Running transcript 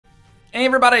Hey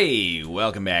everybody,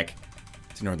 welcome back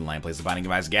to Northern Lion Plays the Binding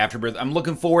of Isaac Afterbirth. I'm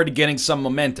looking forward to getting some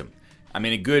momentum. I'm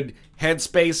in a good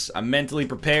headspace, I'm mentally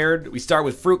prepared. We start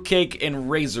with Fruitcake and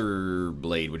Razor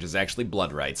Blade, which is actually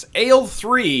Blood Rights. Ale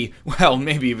 3, well,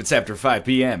 maybe if it's after 5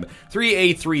 p.m.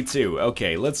 3A32.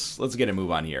 Okay, let's get a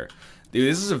move on here.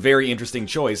 Dude, this is a very interesting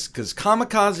choice, because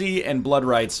Kamikaze and Blood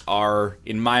Rights are,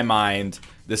 in my mind,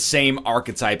 the same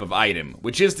archetype of item.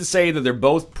 Which is to say that they're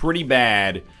both pretty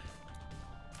bad,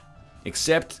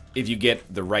 except if you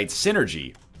get the right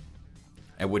synergy,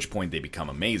 at which point they become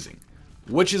amazing.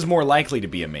 Which is more likely to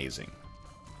be amazing?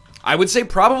 I would say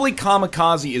probably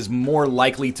Kamikaze is more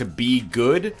likely to be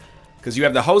good, because you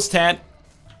have the Host Hat,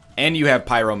 and you have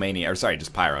Pyromaniac. Or sorry,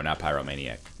 just Pyro, not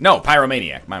Pyromaniac. No,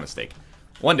 Pyromaniac, my mistake.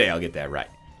 One day I'll get that right.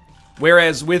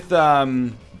 Whereas with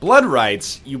Blood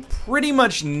Rights, you pretty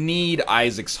much need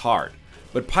Isaac's Heart.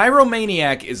 But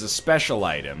Pyromaniac is a special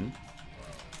item.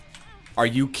 Are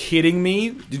you kidding me?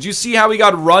 Did you see how he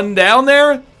got run down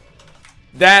there?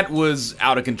 That was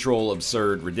out of control,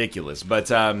 absurd, ridiculous.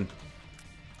 But,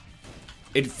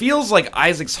 it feels like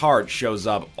Isaac's Heart shows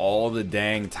up all the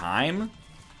dang time.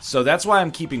 So that's why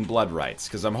I'm keeping Blood Rights,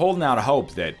 because I'm holding out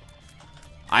hope that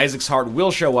Isaac's Heart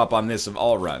will show up on this of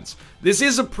all runs. This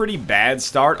is a pretty bad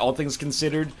start, all things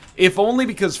considered. If only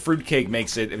because Fruitcake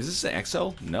makes it... Is this an XL?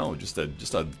 No, just a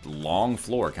long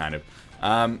floor, kind of.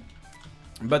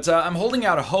 But I'm holding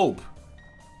out a hope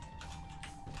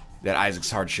that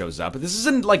Isaac's Heart shows up. But this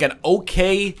isn't like an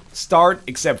okay start,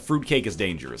 except Fruitcake is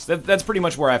dangerous. That's pretty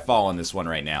much where I fall on this one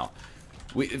right now.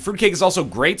 Fruitcake is also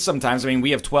great sometimes. I mean, we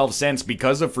have 12 cents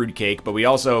because of Fruitcake, but we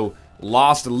also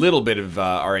lost a little bit of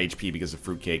our HP because of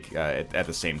Fruitcake at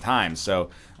the same time.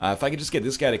 So if I could just get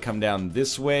this guy to come down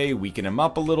this way, weaken him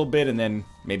up a little bit, and then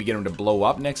maybe get him to blow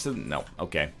up next to... No,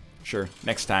 okay, sure,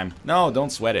 next time. No,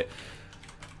 don't sweat it.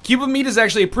 Cube of Meat is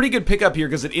actually a pretty good pickup here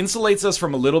because it insulates us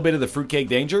from a little bit of the Fruitcake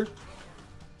danger.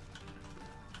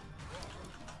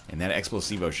 And that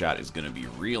Explosivo shot is going to be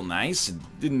real nice. It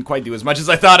didn't quite do as much as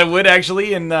I thought it would,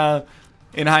 actually, in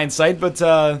hindsight, but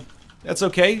that's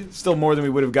okay. Still more than we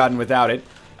would have gotten without it.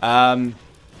 You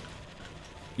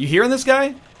hearing this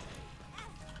guy?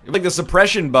 Like the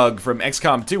suppression bug from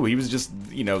XCOM 2. He was just,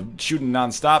 you know, shooting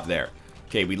non-stop there.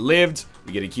 Okay, we lived.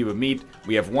 We get a cube of meat.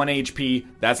 We have 1 HP.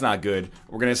 That's not good.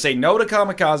 We're going to say no to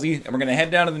Kamikaze, and we're going to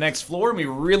head down to the next floor, and we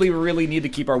really, really need to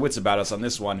keep our wits about us on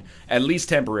this one, at least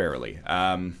temporarily.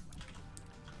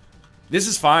 This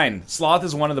is fine. Sloth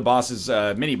is one of the bosses,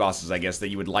 mini-bosses, I guess, that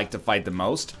you would like to fight the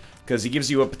most, because he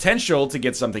gives you a potential to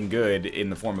get something good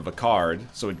in the form of a card,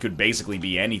 so it could basically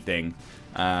be anything,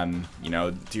 you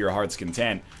know, to your heart's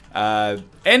content. And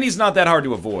he's not that hard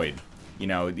to avoid. You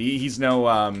know, he's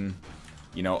no,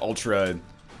 you know, ultra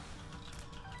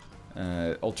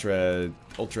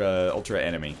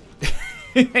enemy.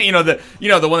 you know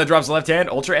the one that drops the left hand,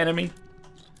 ultra enemy.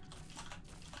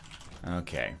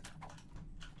 Okay.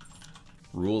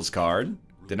 Rules card.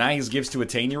 Deny his gifts to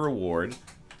attain your reward.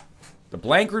 The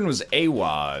blank rune was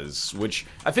AWAS, which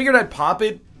I figured I'd pop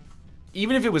it,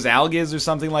 even if it was Algiz or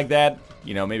something like that.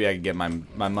 You know, maybe I could get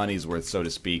my money's worth, so to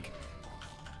speak.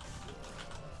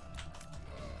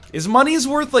 Is money's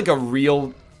worth like a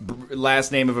real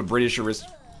last name of a British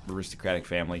aristocratic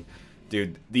family?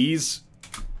 Dude, these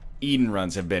Eden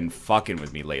runs have been fucking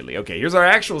with me lately. Okay, here's our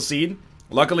actual seed.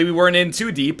 Luckily, we weren't in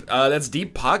too deep. That's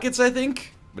Deep Pockets, I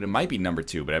think? But it might be number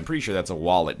 2, but I'm pretty sure that's a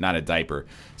wallet, not a diaper.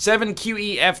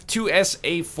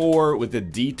 7QEF2SA4 with a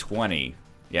D20.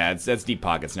 Yeah, that's Deep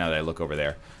Pockets now that I look over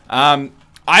there.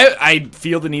 I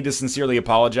feel the need to sincerely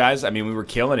apologize. I mean, we were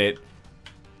killing it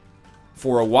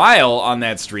for a while on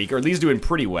that streak, or at least doing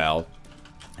pretty well.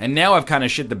 And now I've kind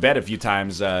of shit the bed a few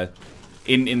times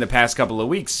in the past couple of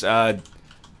weeks.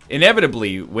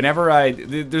 Inevitably, whenever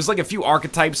there's like a few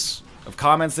archetypes of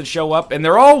comments that show up, and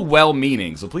they're all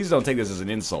well-meaning, so please don't take this as an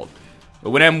insult.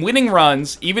 But when I'm winning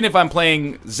runs, even if I'm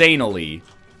playing zanily,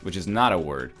 which is not a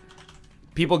word,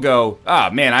 people go,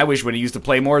 ah, man, I wish when he used to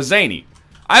play more zany.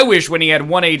 I wish when he had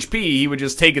 1 HP, he would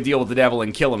just take a deal with the devil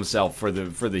and kill himself for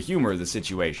the humor of the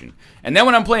situation. And then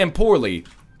when I'm playing poorly,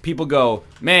 people go,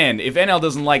 man, if NL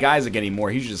doesn't like Isaac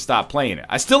anymore, he should just stop playing it.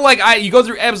 I still like you go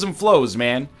through ebbs and flows,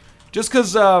 man. Just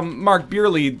because Mark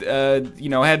Beerley, you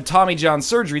know, had Tommy John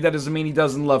surgery, that doesn't mean he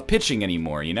doesn't love pitching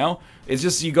anymore, you know? It's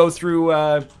just you go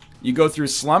through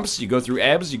slumps, you go through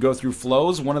ebbs, you go through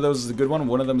flows. One of those is the good one,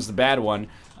 one of them is the bad one.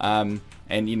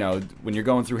 And, you know, when you're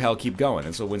going through hell, keep going.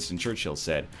 That's what Winston Churchill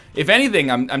said. If anything,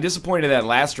 I'm disappointed in that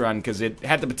last run because it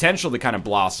had the potential to kind of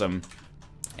blossom,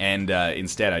 and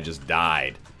instead I just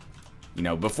died. You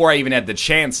know, before I even had the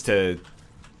chance to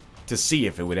see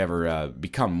if it would ever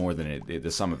become more than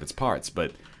the sum of its parts.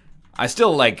 But I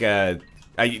still like,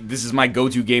 this is my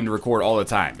go-to game to record all the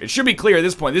time. It should be clear at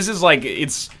this point. This is like,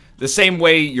 it's the same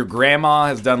way your grandma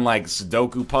has done like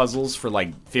Sudoku puzzles for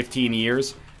like 15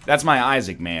 years. That's my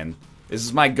Isaac, man. This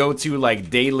is my go-to like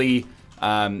daily,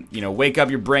 you know, wake up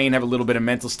your brain, have a little bit of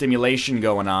mental stimulation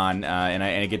going on, and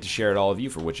I get to share it all of you,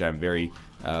 for which I'm very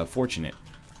fortunate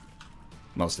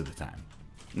most of the time.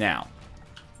 Now,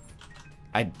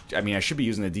 I mean, I should be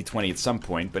using the D20 at some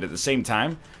point, but at the same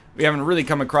time, we haven't really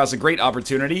come across a great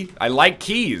opportunity. I like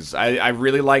keys. I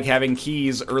really like having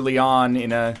keys early on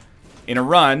in a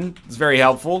run. It's very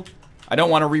helpful. I don't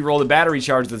want to re-roll the battery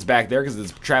charge that's back there because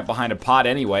it's trapped behind a pot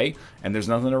anyway, and there's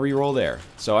nothing to re-roll there.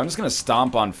 So I'm just going to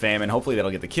stomp on Famine. Hopefully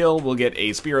that'll get the kill. We'll get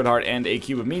a Spirit Heart and a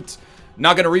Cube of Meat.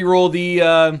 Not going to re-roll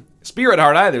the Spirit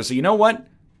Heart either, so you know what?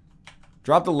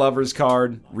 Drop the Lover's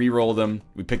card, re-roll them.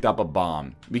 We picked up a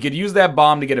bomb. We could use that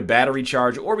bomb to get a battery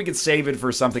charge, or we could save it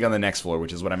for something on the next floor,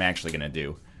 which is what I'm actually going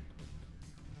to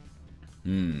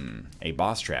do. A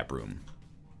boss trap room.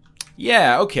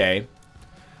 Yeah, okay.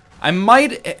 I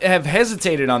might have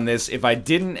hesitated on this if I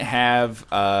didn't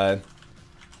have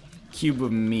Cube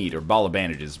of Meat, or Ball of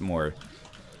Bandages, more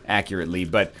accurately,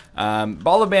 but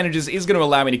Ball of Bandages is going to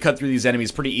allow me to cut through these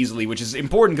enemies pretty easily, which is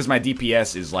important because my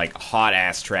DPS is like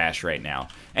hot-ass trash right now.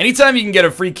 Anytime you can get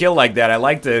a free kill like that, I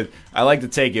like to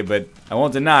take it, but I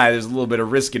won't deny there's a little bit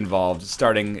of risk involved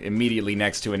starting immediately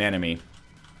next to an enemy.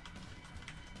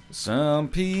 Some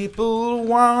people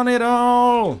want it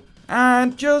all.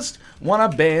 I just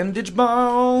want a bandage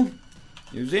ball.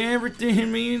 Cause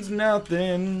everything means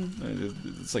nothing.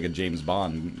 It's like a James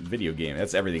Bond video game.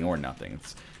 That's everything or nothing.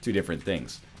 It's two different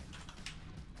things.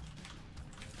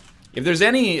 If there's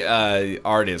any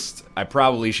artist I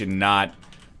probably should not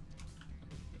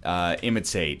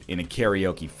imitate in a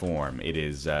karaoke form, it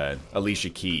is Alicia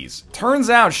Keys. Turns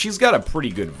out she's got a pretty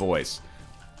good voice.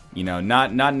 You know,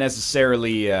 not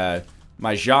necessarily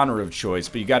my genre of choice,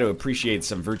 but you got to appreciate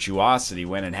some virtuosity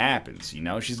when it happens. You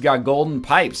know, she's got golden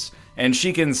pipes. And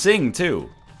she can sing, too.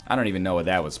 I don't even know what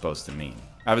that was supposed to mean.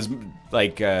 I was,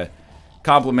 like,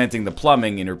 complimenting the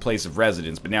plumbing in her place of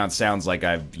residence, but now it sounds like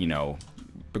I've, you know,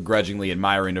 begrudgingly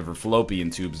admiring of her fallopian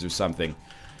tubes or something.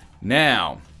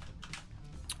 Now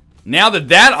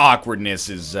that awkwardness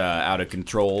is out of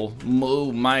control,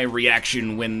 my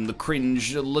reaction when the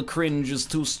cringe is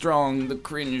too strong, the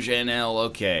cringe NL,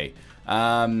 okay.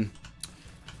 I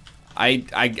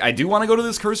do want to go to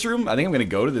this curse room. I think I'm going to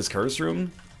go to this curse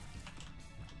room.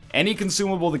 Any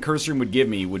consumable the curse room would give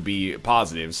me would be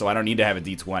positive, so I don't need to have a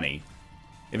D20.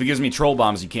 If it gives me troll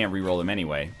bombs, you can't re-roll them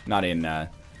anyway. Not in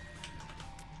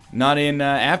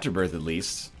Afterbirth, at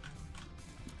least.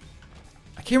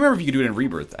 I can't remember if you could do it in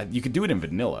Rebirth. You could do it in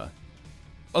Vanilla.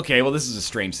 Okay, well, this is a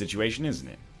strange situation, isn't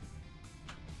it?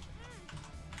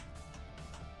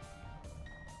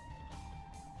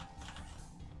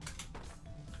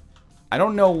 I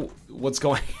don't know what's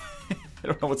going... I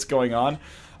don't know what's going on.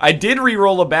 I did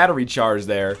re-roll a battery charge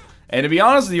there, and to be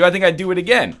honest with you, I think I'd do it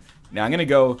again. Now, I'm going to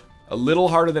go a little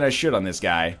harder than I should on this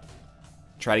guy.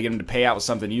 Try to get him to pay out with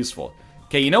something useful.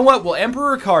 Okay, you know what? We'll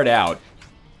Emperor card out.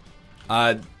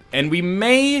 And we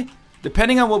may,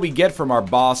 depending on what we get from our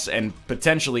boss and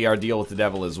potentially our deal with the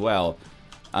devil as well,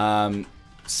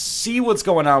 see what's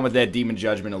going on with that Demon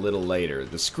Judgment a little later.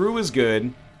 The Screw is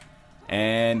good,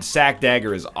 and Sack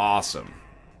Dagger is awesome.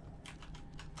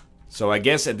 So I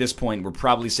guess at this point, we're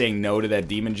probably saying no to that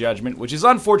Demon Judgment, which is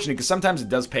unfortunate because sometimes it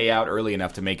does pay out early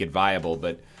enough to make it viable,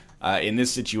 but in this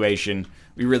situation,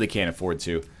 we really can't afford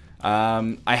to.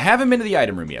 I haven't been to the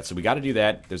item room yet, so we got to do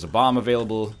that. There's a bomb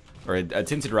available, or a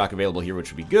Tinted Rock available here, which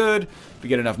would be good. If we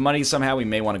get enough money somehow, we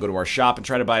may want to go to our shop and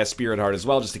try to buy a Spirit Heart as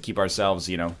well, just to keep ourselves,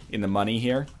 you know, in the money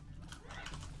here.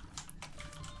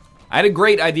 I had a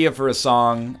great idea for a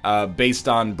song based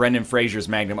on Brendan Fraser's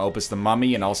magnum opus, The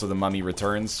Mummy, and also The Mummy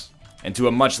Returns. And to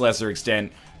a much lesser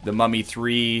extent, The Mummy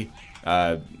 3,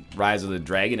 Rise of the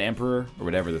Dragon Emperor, or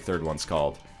whatever the third one's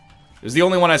called. It was the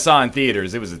only one I saw in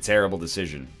theaters. It was a terrible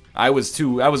decision. I was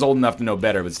old enough to know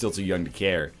better, but still too young to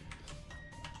care.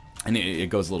 And it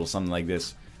goes a little something like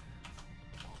this.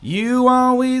 You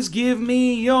always give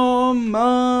me your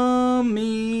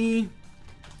mummy.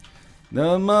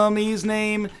 The mummy's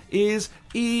name is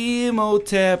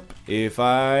Imhotep, if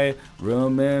I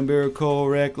remember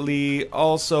correctly.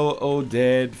 Also,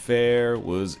 Oded Fair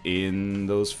was in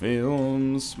those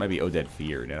films. Might be Oded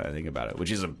Fear, now that I think about it.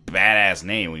 Which is a badass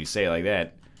name when you say it like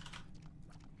that.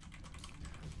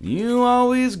 You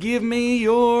always give me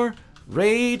your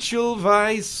Rachel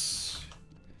Weisz.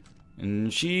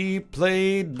 And she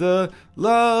played the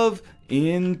love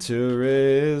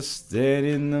Interested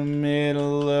in the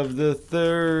middle of the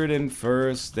third and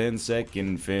first and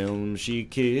second film she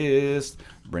kissed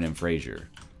Brendan Fraser.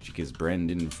 She kissed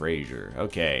Brendan Fraser.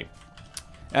 Okay.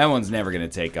 That one's never going to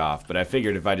take off, but I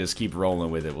figured if I just keep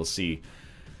rolling with it, we'll see.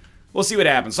 We'll see what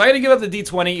happens. So I got to give up the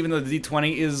D20, even though the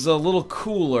D20 is a little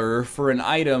cooler for an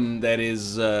item that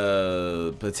is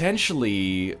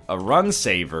potentially a run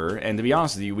saver, and to be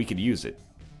honest with you, we could use it.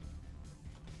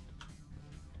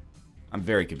 I'm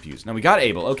very confused. Now, we got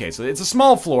Able. Okay, so it's a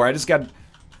small floor. I just got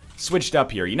switched up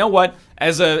here. You know what?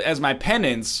 As my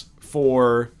penance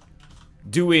for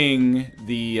doing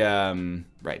the...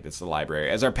 right, that's the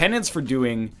library. As our penance for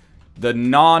doing the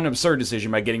non-absurd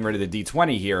decision by getting rid of the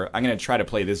D20 here, I'm going to try to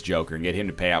play this Joker and get him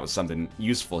to pay out with something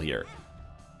useful here.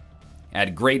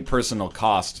 At great personal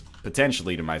cost,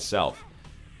 potentially, to myself.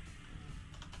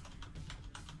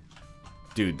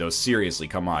 Dude, though, seriously,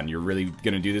 come on. You're really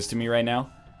going to do this to me right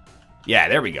now? Yeah,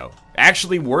 there we go.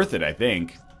 Actually worth it, I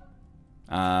think.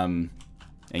 And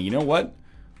you know what?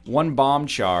 One bomb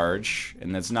charge,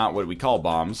 and that's not what we call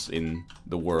bombs in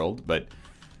the world, but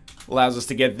allows us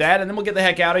to get that, and then we'll get the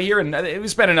heck out of here, and we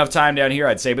spent enough time down here,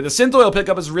 I'd say. But the synth oil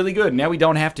pickup is really good. Now we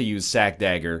don't have to use Sack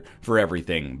Dagger for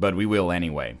everything, but we will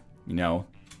anyway, you know?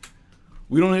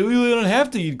 We really don't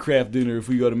have to eat craft dinner if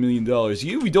we got $1 million.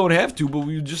 Yeah, we don't have to, but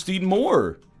we just eat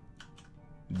more.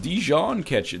 Dijon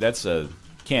ketchup. That's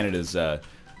Canada's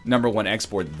 #1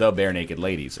 export, the Bare Naked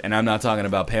Ladies. And I'm not talking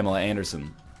about Pamela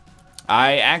Anderson.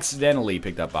 I accidentally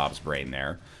picked up Bob's Brain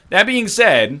there. That being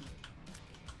said,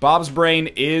 Bob's Brain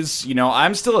is, you know,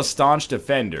 I'm still a staunch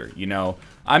defender, you know.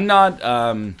 I'm not,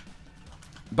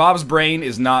 Bob's Brain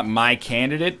is not my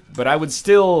candidate, but I would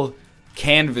still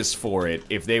canvas for it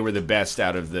if they were the best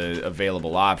out of the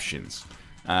available options.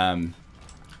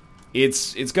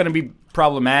 It's going to be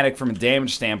problematic from a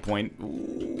damage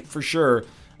standpoint, for sure,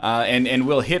 and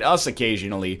will hit us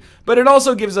occasionally. But it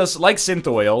also gives us, like Synth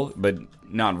Oil, but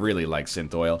not really like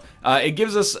Synth Oil, it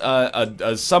gives us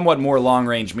a somewhat more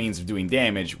long-range means of doing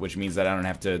damage, which means that I don't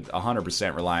have to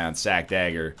 100% rely on Sack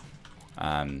Dagger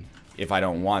if I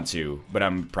don't want to, but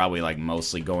I'm probably, like,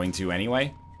 mostly going to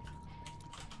anyway.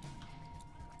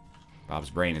 Bob's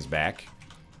Brain is back.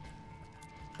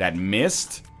 That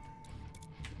missed.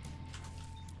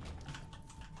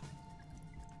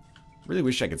 Really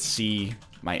wish I could see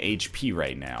my HP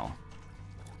right now.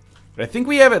 But I think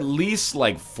we have at least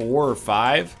like 4 or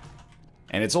 5.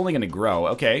 And it's only going to grow.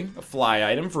 Okay, a fly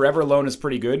item. Forever Alone is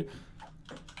pretty good.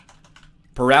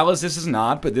 Paralysis is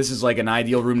not, but this is like an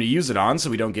ideal room to use it on, so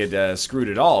we don't get screwed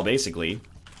at all, basically.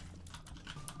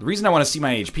 The reason I want to see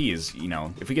my HP is, you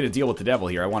know, if we get a deal with the devil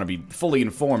here, I want to be fully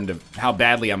informed of how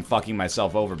badly I'm fucking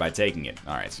myself over by taking it.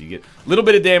 Alright, so you get a little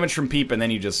bit of damage from Peep, and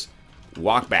then you just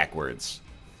walk backwards.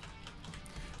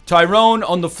 Tyrone,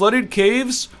 on the flooded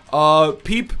caves,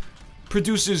 Peep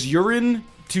produces urine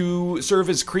to serve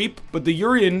as creep, but the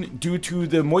urine, due to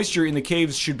the moisture in the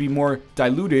caves, should be more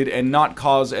diluted and not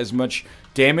cause as much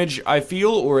damage, I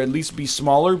feel, or at least be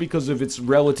smaller because of its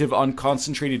relative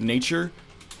unconcentrated nature.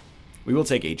 We will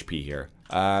take HP here.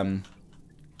 You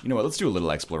know what, let's do a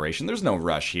little exploration. There's no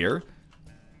rush here.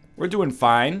 We're doing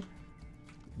fine.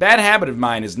 Bad habit of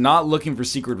mine is not looking for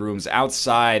secret rooms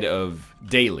outside of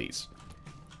dailies.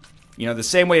 You know, the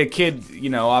same way a kid, you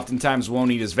know, oftentimes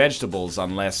won't eat his vegetables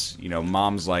unless, you know,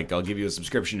 mom's like, I'll give you a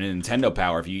subscription to Nintendo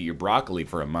Power if you eat your broccoli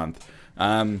for a month.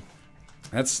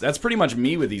 That's pretty much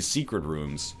me with these secret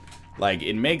rooms. Like,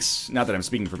 it makes, not that I'm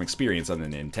speaking from experience on the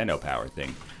Nintendo Power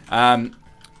thing.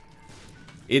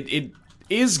 It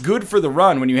is good for the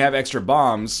run when you have extra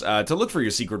bombs to look for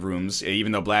your secret rooms,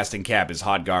 even though Blasting Cap is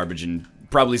hot garbage and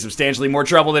probably substantially more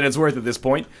trouble than it's worth at this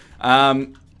point.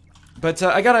 But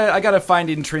I gotta find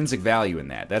intrinsic value in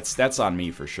that. That's on me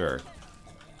for sure.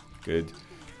 Good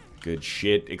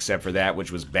shit, except for that,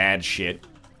 which was bad shit.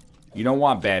 You don't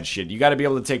want bad shit. You gotta be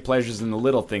able to take pleasures in the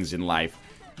little things in life.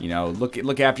 You know,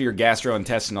 look after your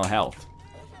gastrointestinal health.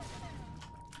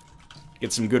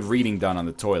 Get some good reading done on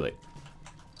the toilet.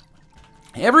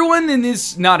 Everyone in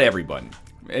this, not everyone,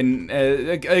 an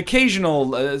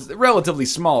occasional, relatively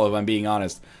small, if I'm being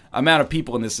honest, amount of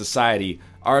people in this society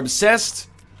are obsessed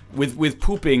with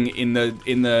pooping in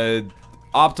the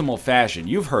optimal fashion.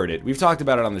 You've heard it. We've talked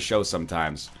about it on the show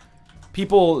sometimes.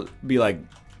 People be like,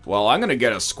 well, I'm gonna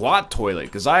get a squat toilet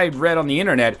because I read on the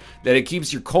internet that it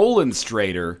keeps your colon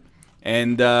straighter,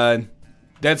 and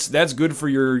that's good for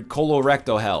your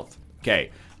colorectal health.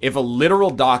 Okay. If a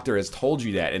literal doctor has told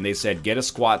you that and they said, get a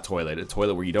squat toilet, a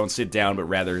toilet where you don't sit down but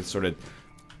rather sort of,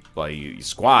 well, you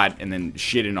squat and then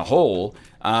shit in a hole,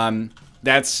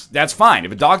 that's fine.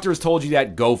 If a doctor has told you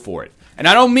that, go for it. And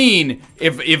I don't mean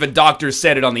if a doctor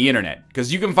said it on the internet,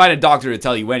 because you can find a doctor to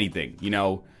tell you anything, you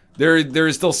know. There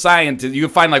is still science. You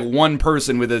can find like one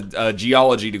person with a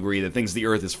geology degree that thinks the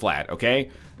earth is flat,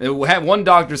 okay? Have one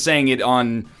doctor saying it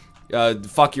on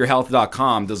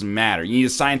fuckyourhealth.com doesn't matter. You need a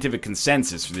scientific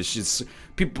consensus for this. Just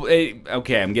people.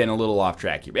 Okay, I'm getting a little off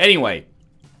track here. But anyway,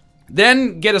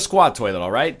 then get a squat toilet,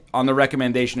 all right? On the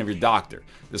recommendation of your doctor.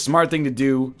 The smart thing to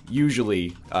do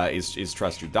usually is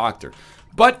trust your doctor.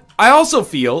 But I also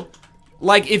feel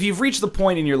like if you've reached the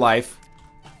point in your life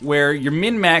where you're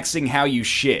min-maxing how you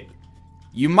shit,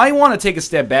 you might want to take a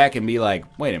step back and be like,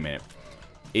 wait a minute,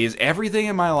 is everything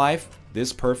in my life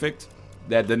this perfect?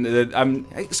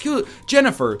 Excuse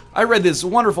Jennifer, I read this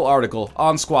wonderful article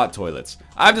on squat toilets.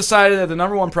 I've decided that the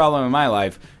 #1 problem in my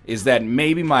life is that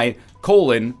maybe my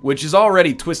colon, which is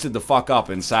already twisted the fuck up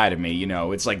inside of me, you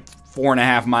know, it's like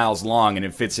 4.5 miles long and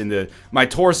it fits into my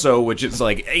torso, which is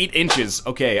like 8 inches.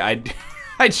 Okay, I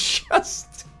just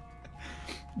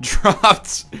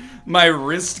dropped my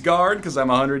wrist guard because I'm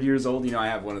 100 years old. You know, I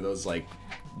have one of those like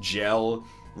gel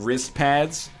wrist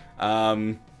pads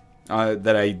that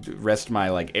I rest my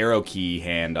like arrow key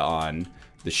hand on,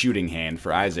 the shooting hand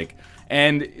for Isaac,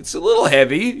 and it's a little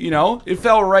heavy. You know, it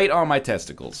fell right on my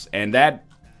testicles, and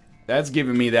that's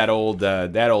giving me that old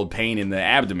pain in the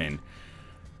abdomen.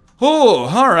 Oh,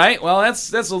 all right. Well,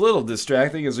 that's a little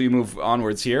distracting as we move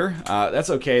onwards here. That's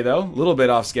okay, though. A little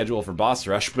bit off schedule for boss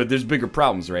rush, but there's bigger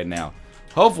problems right now.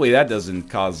 Hopefully that doesn't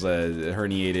cause a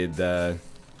herniated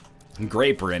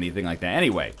grape or anything like that.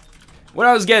 Anyway, what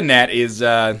I was getting at is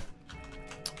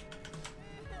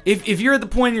if you're at the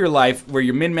point in your life where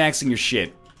you're min-maxing your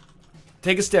shit,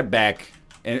 take a step back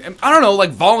and I don't know,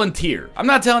 like volunteer. I'm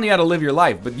not telling you how to live your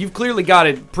life, but you've clearly got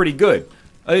it pretty good.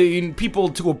 People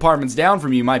 2 apartments down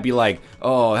from you might be like,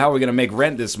 oh, how are we gonna make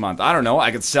rent this month? I don't know,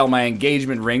 I could sell my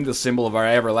engagement ring, the symbol of our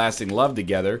everlasting love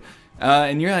together.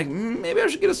 And you're like, maybe I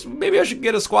should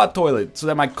get a squat toilet so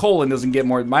that my colon doesn't get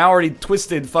more, my already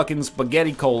twisted fucking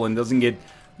spaghetti colon doesn't get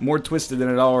more twisted than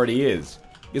it already is.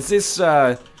 Is this,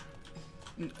 I'm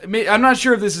not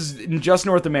sure if this is in just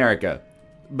North America,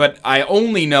 but I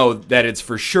only know that it's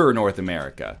for sure North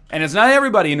America. And it's not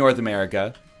everybody in North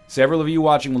America. Several of you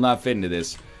watching will not fit into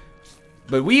this.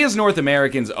 But we as North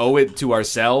Americans owe it to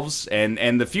ourselves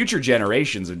and the future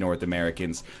generations of North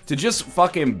Americans to just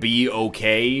fucking be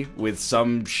okay with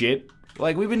some shit.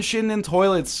 Like, we've been shitting in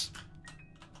toilets.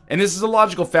 And this is a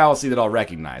logical fallacy that I'll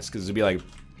recognize, because it'd be like,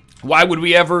 why would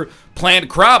we ever plant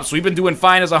crops? We've been doing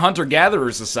fine as a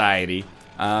hunter-gatherer society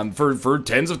for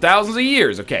tens of thousands of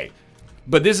years. Okay.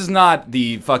 But this is not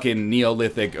the fucking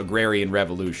Neolithic agrarian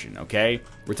revolution, okay?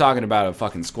 We're talking about a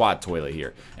fucking squat toilet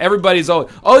here. Everybody's all,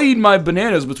 I'll eat my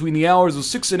bananas between the hours of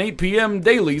 6 and 8 p.m.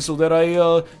 daily so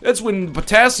that that's when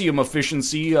potassium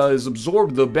efficiency is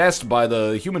absorbed the best by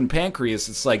the human pancreas.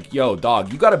 It's like, yo,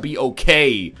 dog, you gotta be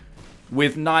okay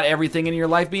with not everything in your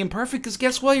life being perfect, because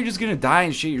guess what? You're just gonna die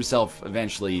and shit yourself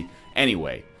eventually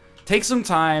anyway. Take some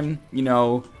time, you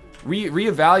know,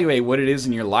 reevaluate what it is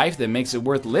in your life that makes it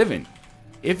worth living.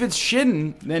 If it's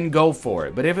shitting, then go for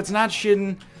it. But if it's not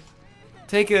shitting,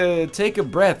 take a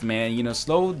breath, man. You know,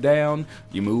 slow down.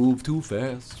 You move too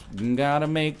fast. You gotta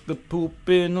make the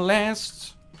pooping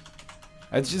last.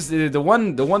 It's just the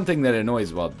one thing that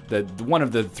annoys, well, one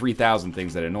of the 3,000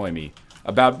 things that annoy me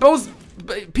about both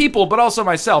people, but also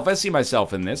myself. I see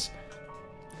myself in this.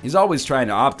 He's always trying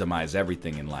to optimize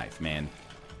everything in life, man.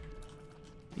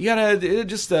 You gotta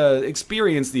just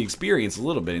experience the experience a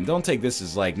little bit, and don't take this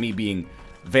as like me being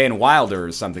Van Wilder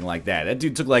or something like that. That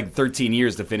dude took like 13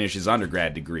 years to finish his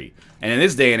undergrad degree. And in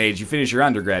this day and age, you finish your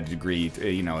undergrad degree,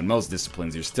 you know, in most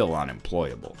disciplines, you're still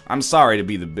unemployable. I'm sorry to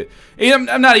be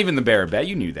I'm not even the bearer of bad.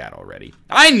 You knew that already.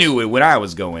 I knew it when I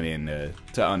was going in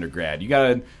to undergrad. You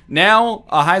gotta, now,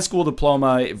 a high school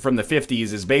diploma from the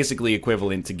 50s is basically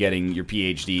equivalent to getting your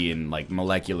PhD in like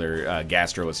molecular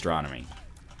gastroastronomy.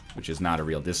 Which is not a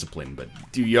real discipline, but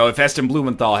if Heston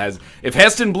Blumenthal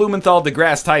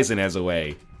deGrasse Tyson has a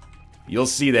way, you'll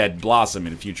see that blossom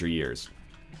in future years.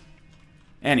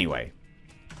 Anyway,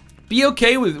 be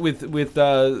okay with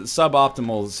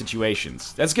suboptimal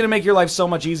situations. That's gonna make your life so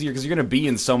much easier because you're gonna be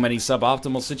in so many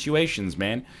suboptimal situations,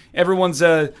 man. Everyone's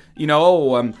you know,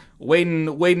 oh, I'm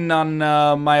waiting on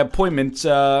my appointment.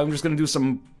 I'm just gonna do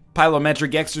some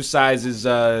plyometric exercises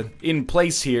in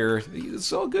place here.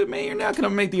 It's all good, man. You're not gonna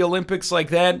make the Olympics like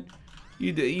that.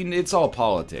 It's all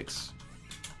politics.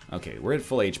 Okay, we're at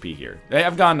full HP here.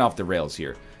 I've gone off the rails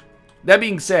here. That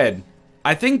being said,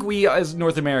 I think we as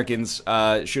North Americans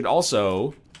should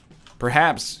also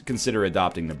perhaps consider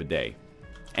adopting the bidet.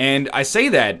 And I say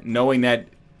that knowing that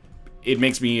it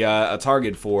makes me a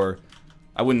target for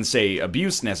I wouldn't say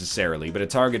abuse necessarily, but a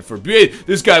target for, hey,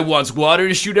 this guy wants water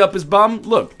to shoot up his bum.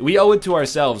 Look, we owe it to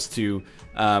ourselves to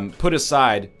put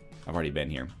aside, I've already been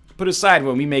here, put aside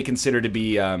what we may consider to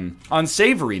be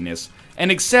unsavoriness, and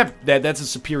accept that that's a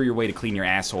superior way to clean your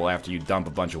asshole after you dump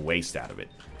a bunch of waste out of it.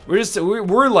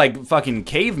 We're like fucking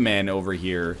cavemen over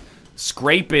here,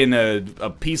 scraping a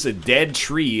piece of dead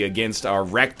tree against our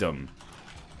rectum.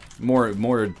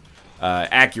 More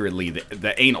accurately,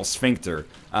 the anal sphincter,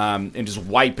 and just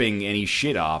wiping any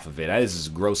shit off of it. This is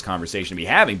a gross conversation to be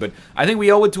having, but I think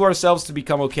we owe it to ourselves to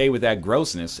become okay with that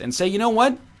grossness and say, you know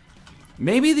what?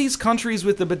 Maybe these countries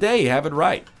with the bidet have it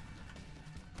right.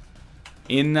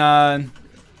 In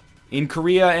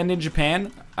Korea and in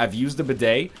Japan, I've used the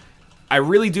bidet. I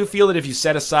really do feel that if you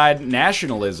set aside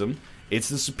nationalism, it's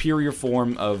the superior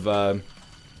form of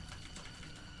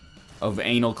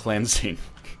anal cleansing.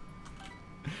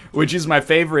 Which is my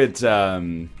favorite,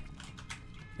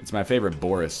 it's my favorite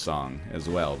Boris song as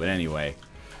well. But anyway,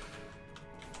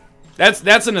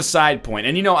 that's an aside point.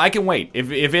 And you know, I can wait.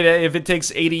 If it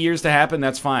takes 80 years to happen,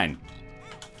 that's fine.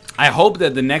 I hope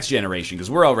that the next generation, because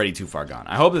we're already too far gone,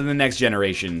 I hope that the next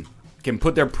generation can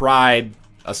put their pride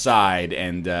aside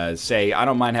and say, I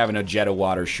don't mind having a jet of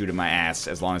water shoot at my ass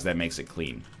as long as that makes it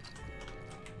clean.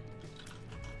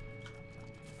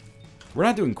 We're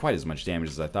not doing quite as much damage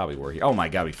as I thought we were here. Oh my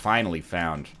god, we finally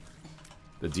found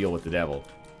the deal with the devil.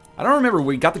 I don't remember,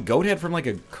 we got the goat head from like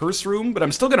a curse room, but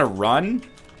I'm still gonna run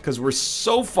because we're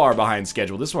so far behind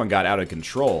schedule. This one got out of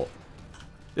control.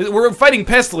 We're fighting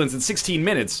pestilence in 16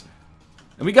 minutes,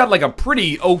 and we got like a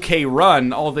pretty okay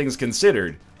run, all things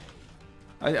considered.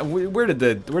 Where did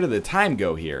the time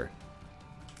go here?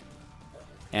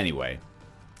 Anyway.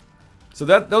 So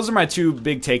those are my two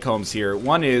big take-homes here.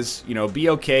 One is, you know, be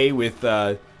okay with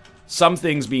some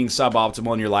things being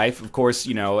suboptimal in your life. Of course,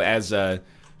 you know, as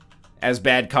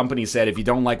Bad Company said, if you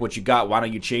don't like what you got, why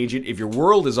don't you change it? If your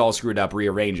world is all screwed up,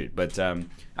 rearrange it. But I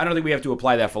don't think we have to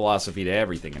apply that philosophy to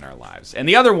everything in our lives. And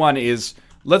the other one is,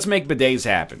 let's make bidets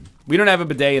happen. We don't have a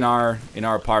bidet in our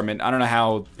apartment. I don't know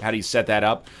how do you set that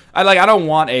up. I don't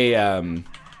want a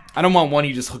I don't want one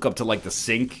you just hook up to like the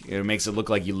sink. It makes it look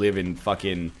like you live in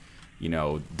fucking, you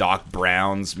know, Doc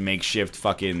Brown's makeshift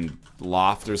fucking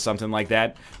loft or something like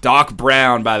that. Doc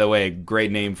Brown, by the way,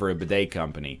 great name for a bidet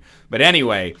company. But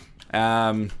anyway,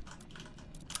 I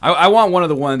want one of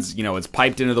the ones, you know, it's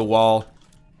piped into the wall.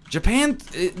 Japan,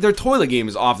 their toilet game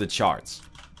is off the charts.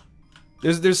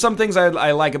 There's some things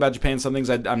I like about Japan, some things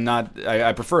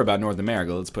I prefer about North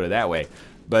America, let's put it that way.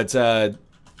 But the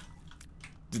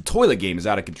toilet game is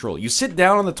out of control. You sit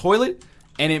down on the toilet,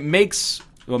 and it makes,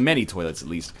 well, many toilets at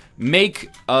least, makes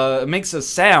a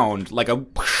sound like a,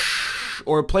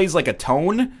 or it plays like a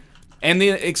tone. And the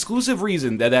exclusive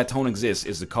reason that tone exists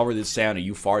is to cover this sound of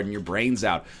you farting your brains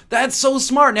out. That's so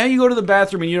smart. Now you go to the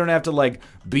bathroom and you don't have to, like,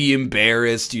 be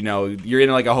embarrassed. You know, you're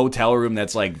in, like, a hotel room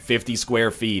that's, like, 50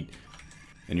 square feet.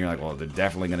 And you're like, well, they're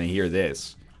definitely going to hear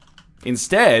this.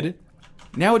 Instead,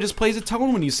 now it just plays a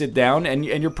tone when you sit down and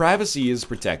your privacy is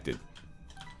protected.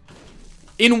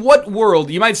 In what world,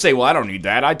 you might say, well, I don't need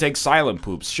that. I take silent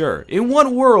poops. Sure. In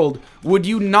what world would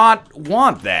you not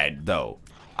want that, though?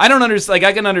 I don't understand, like,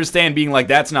 I can understand being like,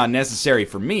 that's not necessary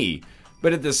for me,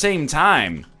 but at the same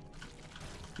time,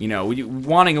 you know,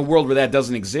 wanting a world where that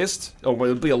doesn't exist, or it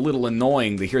would be a little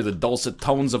annoying to hear the dulcet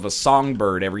tones of a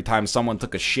songbird every time someone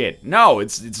took a shit. No,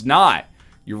 it's not.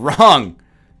 You're wrong.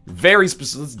 Very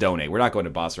specific. Let's donate. We're not going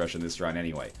to boss rush in this run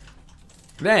anyway.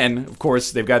 Then, of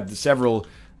course, they've got several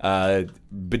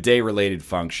bidet-related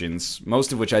functions,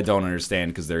 most of which I don't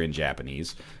understand because they're in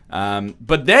Japanese.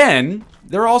 But then,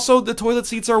 the toilet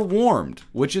seats are warmed,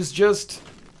 which is just,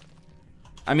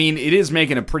 I mean, it is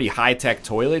making a pretty high-tech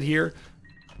toilet here,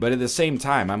 but at the same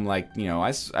time, I'm like, you know,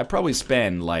 I probably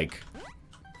spend, like,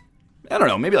 I don't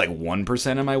know, maybe like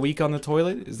 1% of my week on the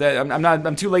toilet. Is that,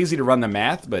 I'm too lazy to run the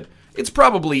math, but it's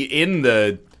probably in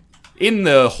the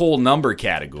whole number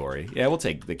category. Yeah, we'll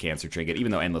take the cancer trinket,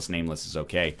 even though Endless Nameless is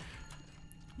okay.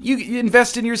 You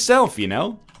invest in yourself, you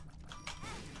know?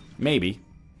 Maybe.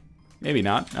 Maybe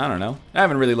not. I don't know. I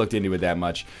haven't really looked into it that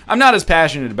much. I'm not as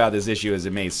passionate about this issue as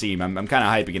it may seem. I'm kind of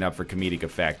hyping it up for comedic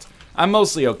effect. I'm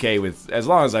mostly okay with, as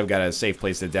long as I've got a safe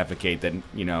place to defecate that,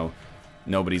 you know,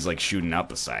 nobody's, like, shooting up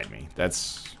beside me.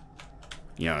 That's,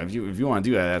 you know, if you want to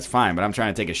do that, that's fine. But I'm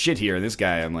trying to take a shit here, and this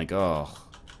guy, I'm like, oh.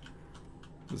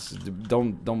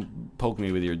 Don't poke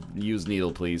me with your used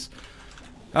needle, please.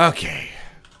 Okay.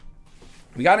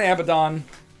 We got an Abaddon.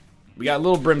 We got a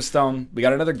little Brimstone. We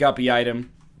got another Guppy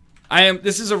item.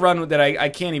 This is a run that I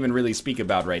can't even really speak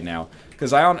about right now.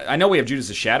 Because I know we have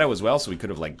Judas' Shadow as well, so we could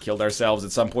have, like, killed ourselves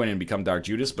at some point and become Dark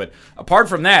Judas. But apart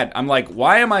from that, I'm like,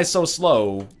 why am I so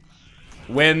slow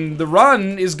when the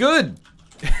run is good?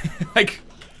 Like,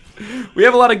 we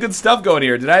have a lot of good stuff going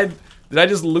here. Did I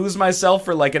just lose myself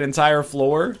for, like, an entire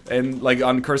floor and, like,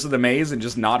 on Curse of the Maze and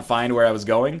just not find where I was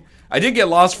going? I did get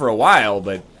lost for a while,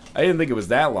 but I didn't think it was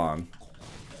that long.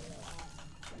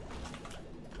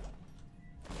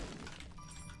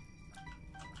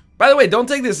 By the way, don't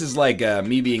take this as, like,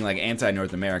 me being, like,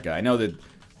 anti-North America. I know that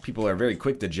people are very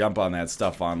quick to jump on that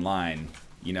stuff online.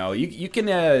 You know, you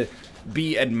can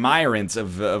be admirant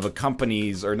of a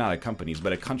company's, or not a company's,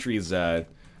 but a country's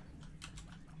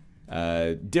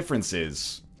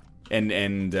differences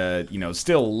and you know,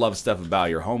 still love stuff about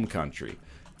your home country.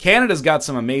 Canada's got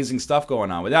some amazing stuff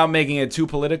going on. Without making it too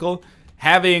political,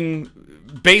 having...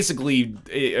 basically,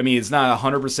 I mean, it's not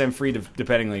 100% free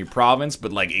depending on your province,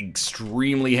 but like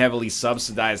extremely heavily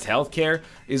subsidized healthcare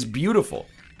is beautiful.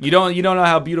 You don't know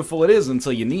how beautiful it is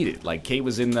until you need it. Like Kate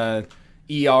was in the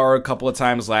ER a couple of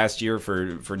times last year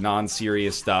for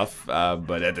non-serious stuff,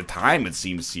 but at the time it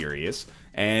seemed serious.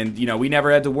 And you know, we never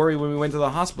had to worry when we went to the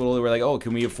hospital. They were like, "Oh,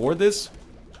 can we afford this?"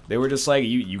 They were just like,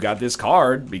 "You got this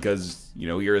card because you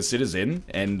know you're a citizen,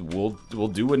 and we'll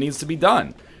do what needs to be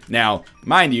done." Now,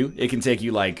 mind you, it can take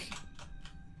you like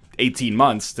 18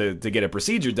 months to get a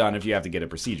procedure done if you have to get a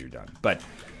procedure done. But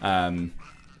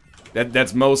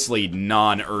that's mostly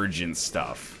non-urgent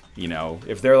stuff, you know.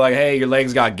 If they're like, hey, your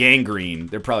leg's got gangrene,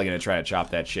 they're probably going to try to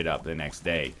chop that shit up the next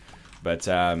day. But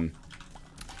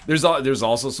there's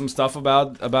also some stuff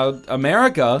about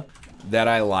America that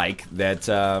I like that,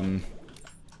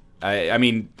 I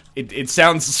mean... It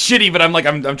sounds shitty, but I'm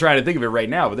trying to think of it right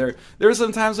now. But there are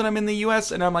some times when I'm in the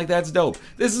U.S. and I'm like, that's dope.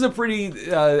 This is a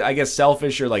pretty, I guess,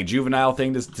 selfish or like juvenile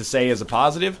thing to say as a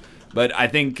positive. But I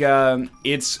think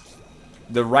it's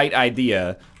the right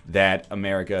idea that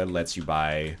America lets you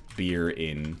buy beer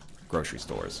in grocery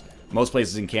stores. Most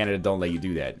places in Canada don't let you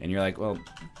do that. And you're like, well,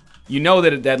 you know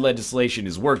that legislation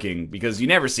is working because you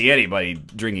never see anybody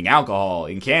drinking alcohol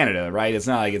in Canada, right? It's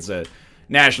not like it's a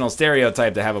national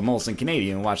stereotype to have a Molson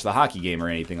Canadian and watch the hockey game or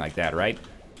anything like that, right?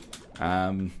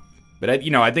 But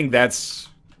you know, I think that's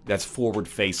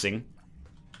forward-facing.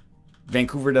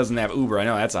 Vancouver doesn't have Uber. I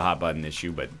know that's a hot button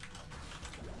issue, but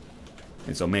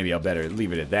and so maybe I'll better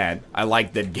leave it at that. I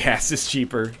like that gas is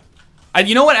cheaper.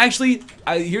 You know what? Actually,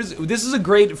 this is a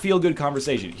great feel-good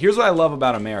conversation. Here's what I love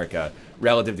about America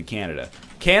relative to Canada.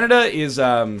 Canada is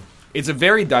it's a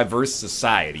very diverse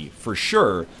society for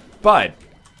sure, but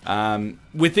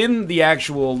within the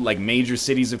actual, like, major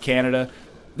cities of Canada,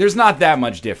 there's not that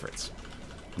much difference.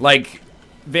 Like,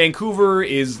 Vancouver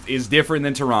is different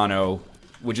than Toronto,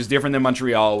 which is different than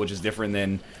Montreal, which is different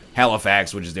than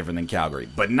Halifax, which is different than Calgary.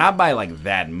 But not by, like,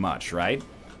 that much, right?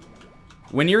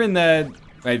 When you're in the...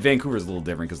 Vancouver's a little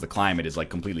different because the climate is, like,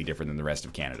 completely different than the rest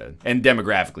of Canada. And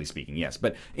demographically speaking, yes.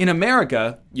 But in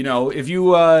America, you know, if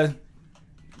you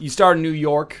start in New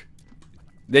York...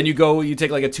 Then you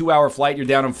take like a 2-hour flight, you're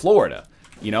down in Florida.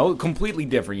 You know, completely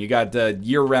different. You got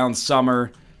year-round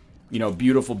summer, you know,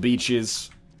 beautiful beaches,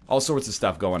 all sorts of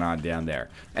stuff going on down there.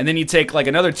 And then you take like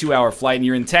another 2-hour flight and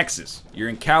you're in Texas. You're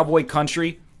in cowboy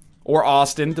country or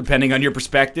Austin, depending on your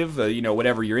perspective, you know,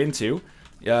 whatever you're into.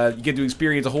 You get to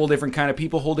experience a whole different kind of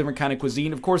people, whole different kind of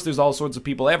cuisine. Of course, there's all sorts of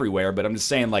people everywhere, but I'm just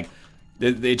saying, like,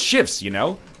 it shifts, you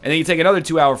know? And then you take another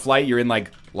 2-hour flight, you're in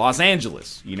like Los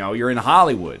Angeles, you know, you're in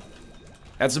Hollywood.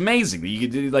 That's amazing. You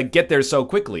could, like, get there so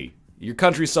quickly. Your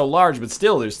country's so large, but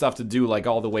still, there's stuff to do, like,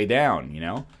 all the way down, you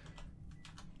know?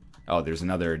 Oh, there's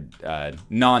another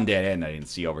non-dead end I didn't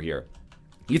see over here.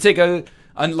 You take like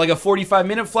a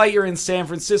 45-minute flight, you're in San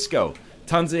Francisco.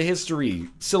 Tons of history.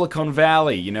 Silicon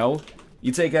Valley, you know?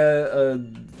 You take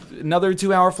another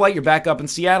 2-hour flight, you're back up in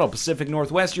Seattle. Pacific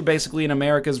Northwest, you're basically in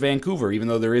America's Vancouver, even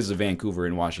though there is a Vancouver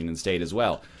in Washington State as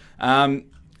well.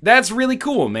 That's really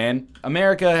cool, man.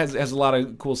 America has a lot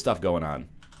of cool stuff going on.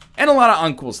 And a lot of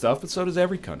uncool stuff, but so does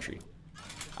every country.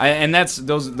 And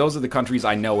those are the countries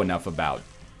I know enough about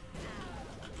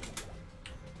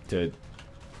to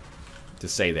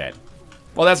say that.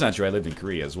 Well, that's not true. I lived in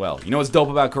Korea as well. You know what's dope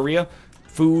about Korea?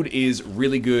 Food is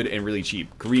really good and really cheap.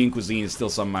 Korean cuisine is still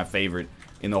some of my favorite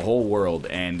in the whole world.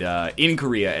 And in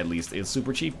Korea, at least, it's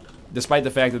super cheap. Despite the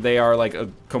fact that they are like a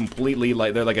completely,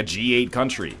 like, they're like a G8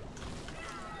 country.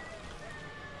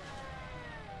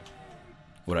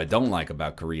 What I don't like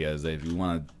about Korea is that if you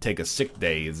want to take a sick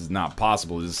day, it's not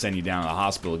possible to just send you down to the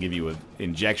hospital, give you an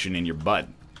injection in your butt,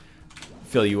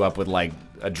 fill you up with, like,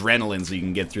 adrenaline so you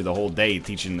can get through the whole day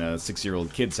teaching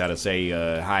 6-year-old kids how to say,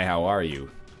 hi, how are you?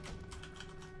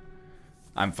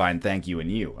 I'm fine, thank you,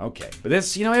 and you. Okay. But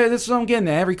this, you know, this is what I'm getting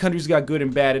at. Every country's got good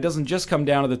and bad. It doesn't just come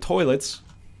down to the toilets.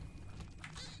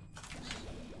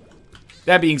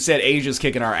 That being said, Asia's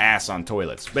kicking our ass on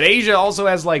toilets. But Asia also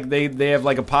has, like, they have,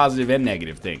 like, a positive and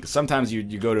negative thing. 'Cause sometimes you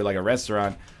go to, like, a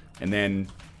restaurant, and then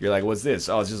you're like, what's this?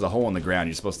 Oh, it's just a hole in the ground.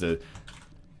 You're supposed to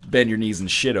bend your knees and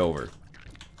shit over.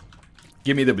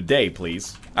 Give me the bidet,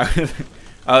 please.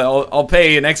 I'll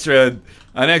pay an extra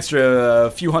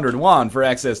few hundred won for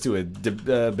access to a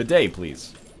bidet,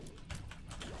 please.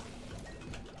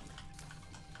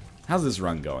 How's this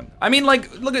run going? I mean, like,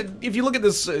 if you look at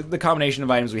this, the combination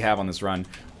of items we have on this run,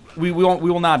 we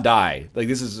will not die. Like,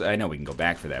 this is, I know we can go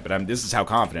back for that, but this is how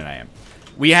confident I am.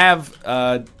 We have,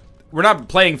 we're not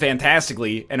playing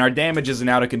fantastically, and our damage isn't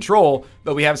out of control,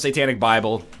 but we have Satanic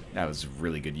Bible. That was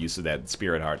really good use of that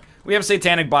Spirit Heart. We have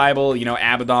Satanic Bible, you know,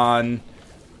 Abaddon,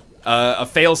 a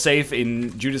failsafe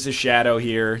in Judas's Shadow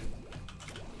here.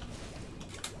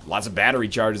 Lots of battery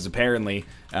charges, apparently.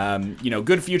 You know,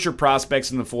 good future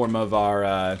prospects in the form of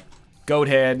our Goat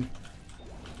Head.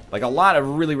 Like, a lot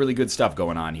of really, really good stuff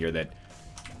going on here that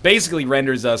basically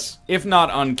renders us, if not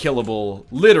unkillable,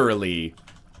 literally,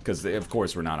 because of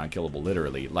course we're not unkillable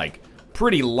literally, like,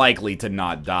 pretty likely to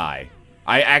not die.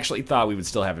 I actually thought we would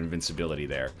still have invincibility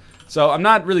there. So I'm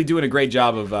not really doing a great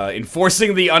job of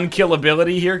enforcing the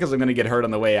unkillability here, because I'm going to get hurt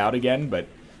on the way out again, but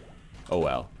oh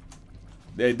well.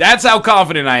 That's how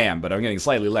confident I am, but I'm getting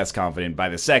slightly less confident by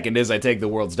the second as I take the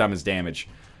world's dumbest damage.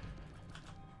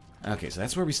 Okay, so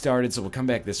that's where we started, so we'll come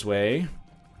back this way.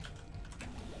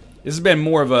 This has been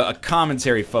more of a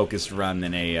commentary-focused run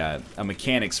than a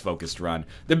mechanics-focused run.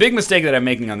 The big mistake that I'm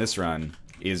making on this run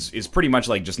is pretty much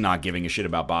like just not giving a shit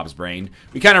about Bob's brain.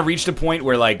 We kind of reached a point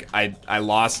where, like, I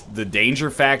lost the danger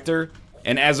factor,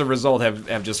 and as a result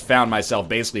have just found myself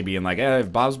basically being like,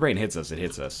 if Bob's brain hits us, it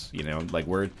hits us. You know, like,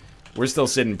 we're still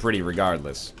sitting pretty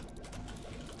regardless.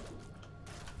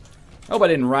 Hope I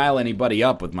didn't rile anybody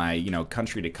up with my, you know,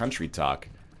 country-to-country talk.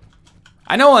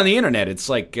 I know on the internet it's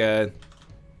like a,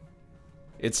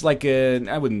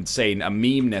 I wouldn't say a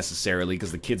meme necessarily,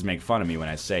 because the kids make fun of me when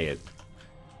I say it.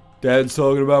 Dad's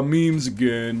talking about memes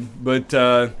again. But,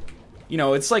 you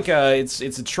know, it's like it's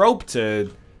a trope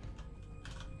to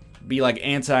be, like,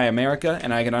 anti-America,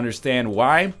 and I can understand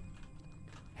why.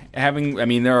 I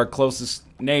mean, they're our closest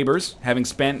neighbors, having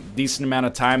spent a decent amount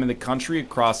of time in the country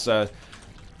across a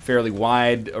fairly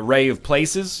wide array of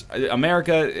places.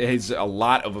 America has a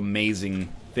lot of amazing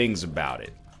things about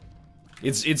it.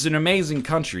 It's an amazing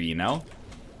country, you know?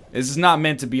 This is not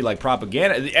meant to be like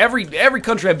propaganda. Every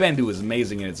country I've been to is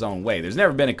amazing in its own way. There's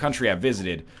never been a country I've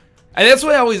visited. And that's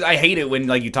why I hate it when,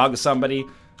 like, you talk to somebody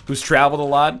who's traveled a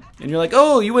lot and you're like,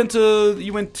 "Oh, you went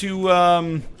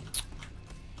to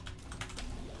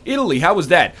Italy. How was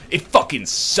that?" "It fucking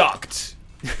sucked."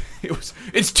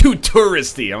 It's too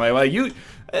touristy. I'm like, "Well,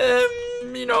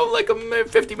 you know, like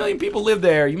 50 million people live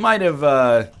there. You might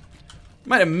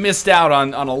have missed out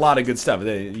on a lot of good stuff."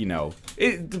 You know,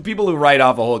 the people who write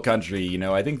off a whole country, you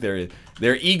know, I think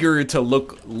they're eager to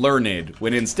look learned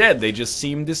when instead they just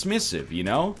seem dismissive. You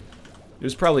know,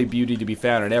 there's probably beauty to be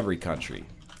found in every country.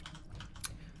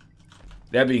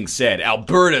 That being said,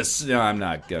 Alberta. No, I'm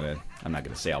not gonna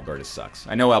say Alberta sucks.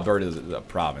 I know Alberta is a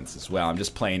province as well. I'm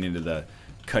just playing into the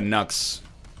Canucks,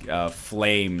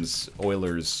 Flames,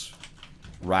 Oilers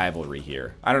rivalry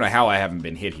here. I don't know how I haven't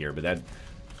been hit here, but that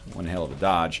one hell of a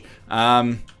dodge.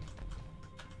 Yeah,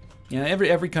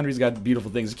 every country's got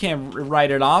beautiful things. You can't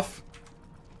write it off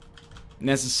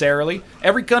necessarily.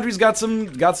 Every country's got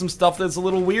some stuff that's a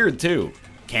little weird too.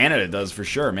 Canada does for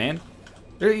sure, man.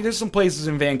 There's some places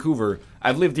in Vancouver.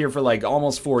 I've lived here for like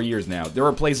almost 4 years now. There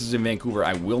are places in Vancouver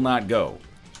I will not go.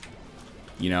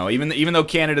 You know, even though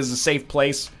Canada's a safe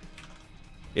place.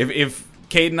 If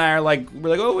Cade and I are like, we're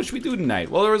like, "Oh, what should we do tonight?"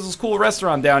 "Well, there was this cool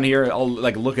restaurant down here." I'll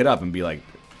like look it up and be like,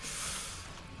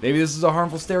 maybe this is a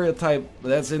harmful stereotype, but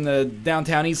that's in the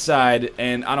downtown east side,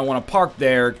 and I don't want to park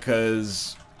there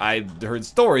because I heard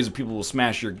stories of people will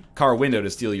smash your car window to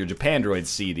steal your Japandroid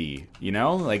CD. You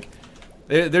know, like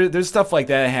there's stuff like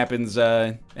that happens.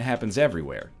 It happens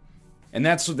everywhere, and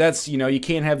that's you know, you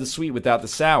can't have the sweet without the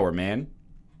sour, man.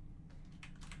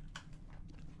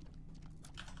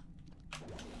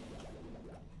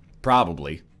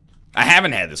 Probably. I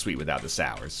haven't had the sweet without the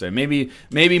sour, so maybe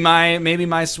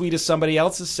my sweet is somebody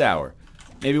else's sour.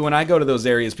 Maybe when I go to those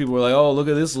areas, people are like, "Oh, look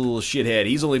at this little shithead.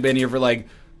 He's only been here for like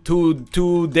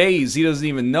two days. He doesn't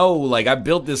even know. Like, I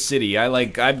built this city. I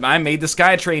made the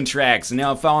SkyTrain tracks, and now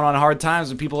I'm falling on hard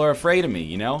times, and people are afraid of me.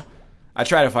 You know, I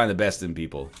try to find the best in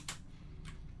people,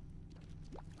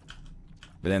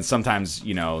 but then sometimes,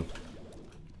 you know,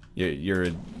 you're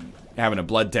having a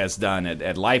blood test done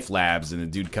at Life Labs, and the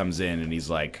dude comes in and he's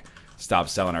like, stop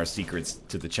selling our secrets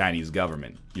to the Chinese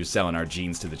government. You're selling our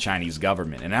genes to the Chinese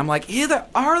government. And I'm like, either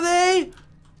are they?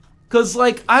 Because,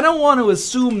 like, I don't want to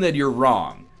assume that you're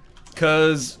wrong.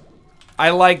 Because I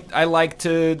like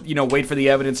to, you know, wait for the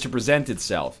evidence to present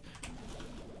itself.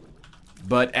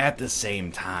 But at the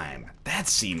same time, that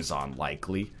seems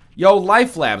unlikely. Yo,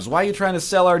 Life Labs, why are you trying to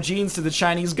sell our genes to the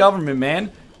Chinese government,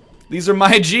 man? These are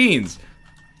my genes.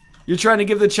 You're trying to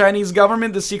give the Chinese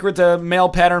government the secret to male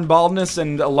pattern baldness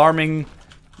and alarming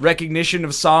recognition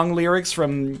of song lyrics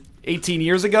from 18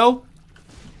 years ago?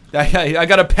 I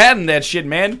gotta patent that shit,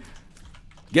 man.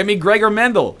 Get me Gregor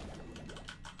Mendel.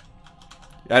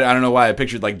 I don't know why I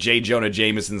pictured like J. Jonah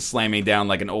Jameson slamming down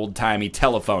like an old-timey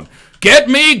telephone. Get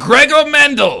me Gregor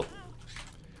Mendel!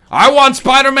 I want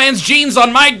Spider-Man's genes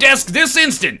on my desk this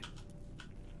instant!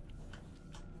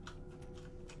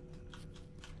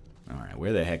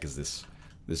 Where the heck is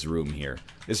this room here?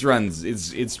 This runs,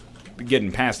 it's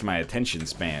getting past my attention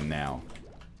span now.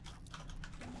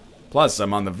 Plus,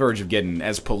 I'm on the verge of getting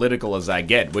as political as I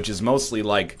get, which is mostly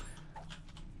like,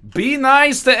 be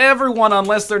nice to everyone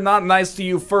unless they're not nice to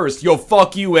you first. Yo,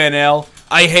 fuck you, NL.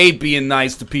 I hate being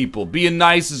nice to people. Being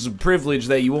nice is a privilege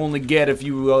that you only get if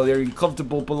you are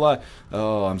comfortable, polite.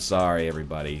 Oh, I'm sorry,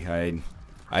 everybody.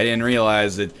 I didn't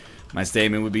realize that my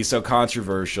statement would be so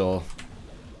controversial.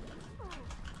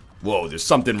 Whoa, there's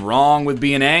something wrong with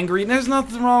being angry? There's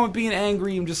nothing wrong with being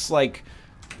angry. I'm just like,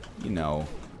 you know,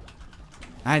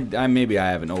 maybe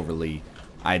I have an overly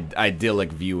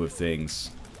idyllic view of things.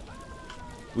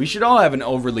 We should all have an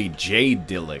overly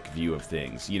J-dillic view of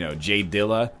things. You know, J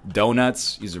Dilla,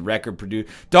 Donuts, he's a record producer.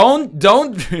 Don't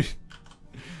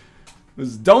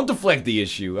deflect the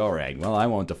issue. All right, well, I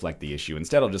won't deflect the issue.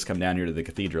 Instead, I'll just come down here to the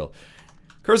cathedral.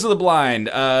 Curse of the Blind,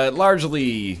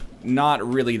 largely not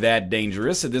really that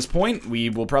dangerous at this point. We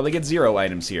will probably get 0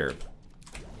 items here.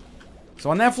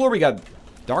 So on that floor we got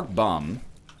Dark Bum,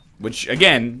 which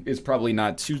again is probably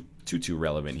not too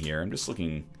relevant here. I'm just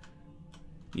looking.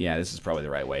 Yeah, this is probably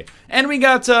the right way. And we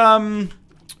got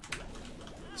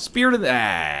Spirit of the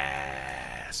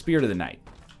Night. Spirit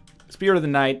of the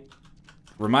Night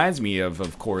reminds me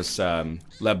of course,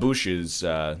 La Bouche's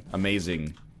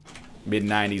amazing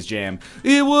mid-90s jam.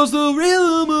 It was the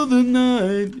rhythm of the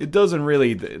night. It doesn't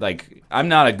really, like, I'm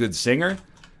not a good singer.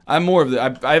 I'm more of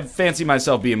the, I fancy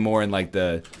myself being more in, like,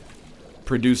 the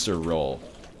producer role.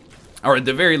 Or at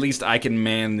the very least, I can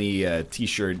man the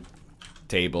t-shirt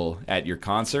table at your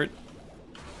concert.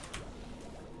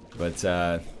 But,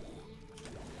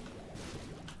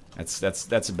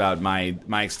 that's about my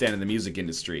extent in the music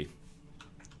industry.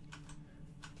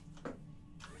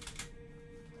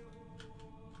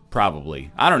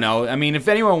 Probably. I don't know. I mean, if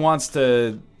anyone wants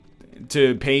to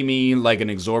pay me like an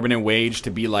exorbitant wage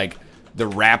to be like the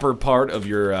rapper part of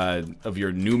your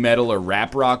nu metal or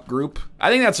rap rock group, I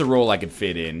think that's a role I could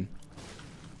fit in.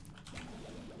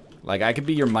 Like, I could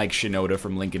be your Mike Shinoda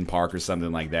from Linkin Park or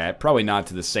something like that. Probably not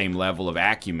to the same level of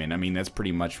acumen. I mean, that's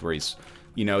pretty much where he's,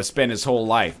 you know, spent his whole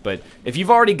life. But if you've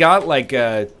already got like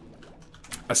a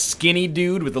skinny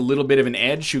dude with a little bit of an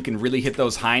edge who can really hit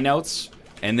those high notes,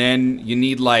 and then you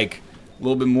need, like, a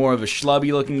little bit more of a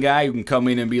schlubby-looking guy who can come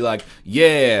in and be like,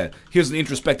 yeah, here's an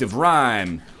introspective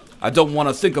rhyme. I don't want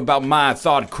to think about my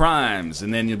thought crimes.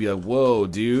 And then you'll be like, whoa,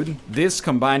 dude. This,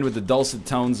 combined with the dulcet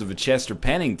tones of a Chester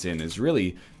Pennington, is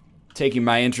really taking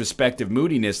my introspective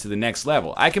moodiness to the next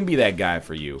level. I can be that guy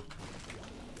for you.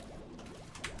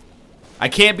 I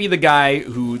can't be the guy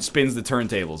who spins the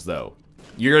turntables, though.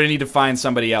 You're going to need to find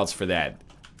somebody else for that.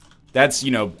 That's,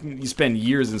 you know, you spend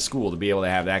years in school to be able to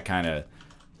have that kind of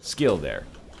skill there.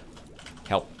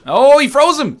 Help. Oh, he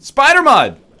froze him! Spider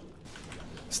Mod!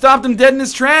 Stopped him dead in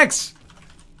his tracks!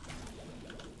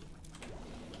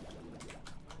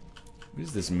 What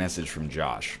is this message from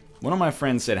Josh? One of my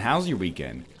friends said, how's your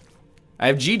weekend? I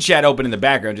have G-Chat open in the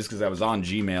background just because I was on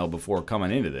Gmail before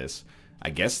coming into this. I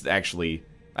guess, actually,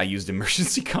 I used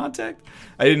emergency contact?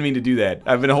 I didn't mean to do that.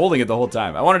 I've been holding it the whole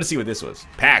time. I wanted to see what this was.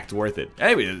 Packed, worth it.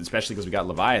 Anyway, especially because we got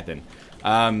Leviathan.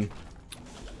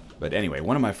 But anyway,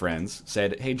 one of my friends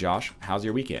said, hey Josh, how's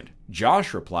your weekend?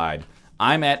 Josh replied,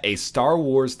 I'm at a Star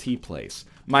Wars tea place.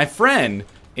 My friend,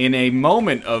 in a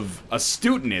moment of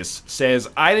astuteness, says,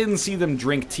 I didn't see them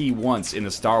drink tea once in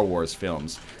the Star Wars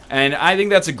films. And I think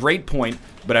that's a great point,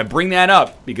 but I bring that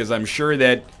up because I'm sure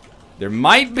that there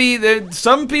might be,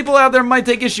 some people out there might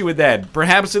take issue with that.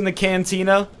 Perhaps in the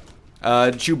cantina,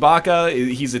 Chewbacca,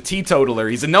 he's a teetotaler.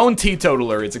 He's a known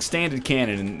teetotaler. It's extended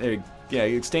canon, yeah,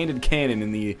 extended canon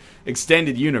in the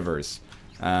extended universe.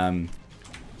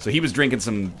 So he was drinking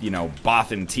some, you know,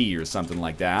 Bothan tea or something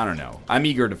like that. I don't know. I'm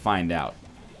eager to find out.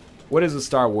 What is a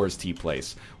Star Wars tea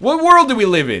place? What world do we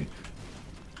live in?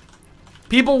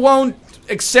 People won't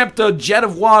accept a jet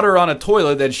of water on a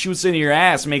toilet that shoots into your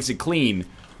ass, makes it clean.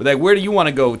 But like, where do you want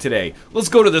to go today? Let's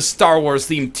go to the Star Wars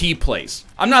themed tea place.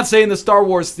 I'm not saying the Star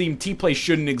Wars themed tea place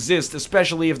shouldn't exist,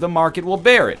 especially if the market will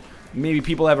bear it. Maybe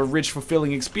people have a rich,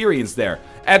 fulfilling experience there.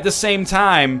 At the same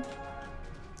time,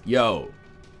 yo,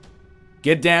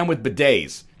 get down with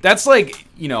bidets. That's like,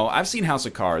 you know, I've seen House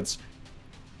of Cards.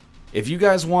 If you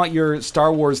guys want your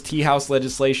Star Wars tea house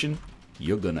legislation,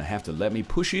 you're gonna have to let me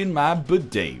push in my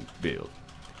bidet bill.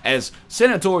 As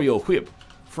Senatorial Whip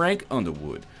Frank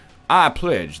Underwood, I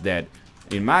pledge that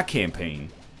in my campaign,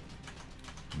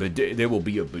 there will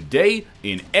be a bidet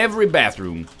in every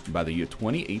bathroom by the year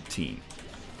 2018.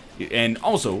 And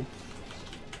also,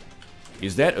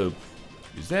 is that a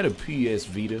PS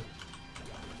Vita?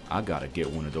 I gotta get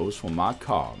one of those for my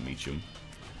car, Meacham.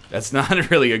 That's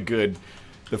not really a good...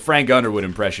 The Frank Underwood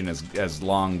impression has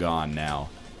long gone now.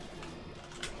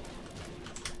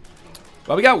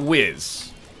 Well, we got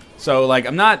Wiz. So, like,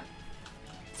 I'm not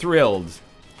thrilled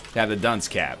to have the dunce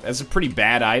cap. That's a pretty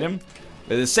bad item.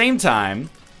 But at the same time,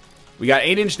 we got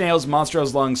 8-inch nails,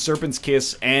 Monstro's Lung, Serpent's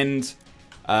Kiss, and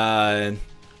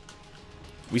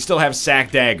we still have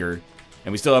Sack Dagger,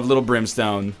 and we still have Little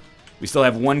Brimstone. We still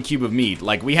have 1 cube of meat.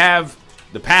 Like, we have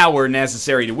the power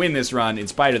necessary to win this run, in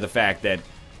spite of the fact that,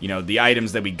 you know, the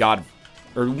items that we got,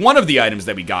 or one of the items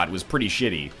that we got was pretty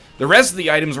shitty. The rest of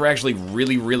the items were actually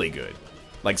really, really good.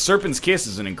 Like, Serpent's Kiss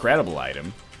is an incredible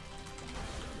item.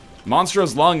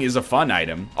 Monstro's Lung is a fun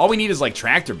item. All we need is, like,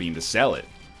 Tractor Beam to sell it.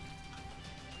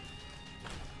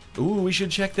 Ooh, we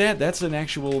should check that. That's an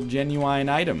actual genuine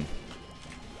item.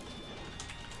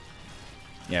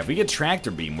 Yeah, if we get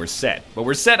Tractor Beam, we're set. But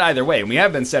we're set either way, and we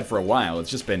have been set for a while. It's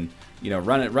just been, you know,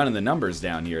 running the numbers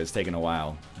down here. It's taken a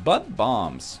while. Butt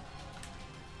Bombs.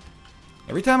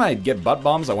 Every time I get Butt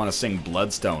Bombs, I want to sing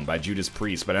Bloodstone by Judas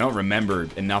Priest, but I don't remember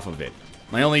enough of it.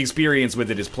 My only experience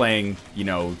with it is playing, you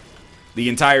know, the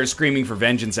entire Screaming for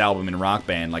Vengeance album in Rock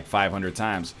Band like 500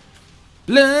 times.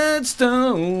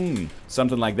 Bloodstone!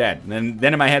 Something like that. And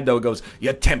then in my head, though, it goes,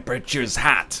 your temperature's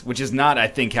hot, which is not, I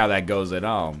think, how that goes at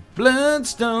all.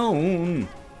 Bloodstone!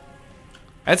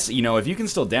 That's, you know, if you can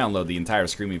still download the entire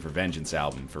Screaming for Vengeance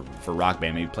album for Rock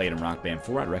Band, maybe play it in Rock Band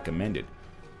 4, I'd recommend it.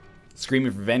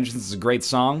 Screaming for Vengeance is a great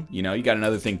song. You know, you got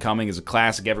Another Thing Coming is a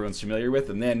classic everyone's familiar with,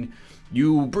 and then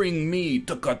you bring me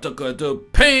to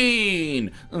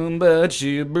pain, but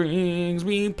she brings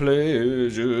me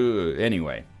pleasure.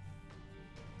 Anyway,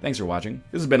 thanks for watching.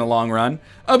 This has been a long run.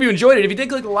 I hope you enjoyed it. If you did,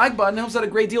 click the like button. It helps out a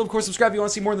great deal. Of course, subscribe if you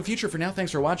want to see more in the future. For now,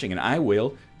 thanks for watching, and I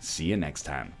will see you next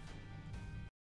time.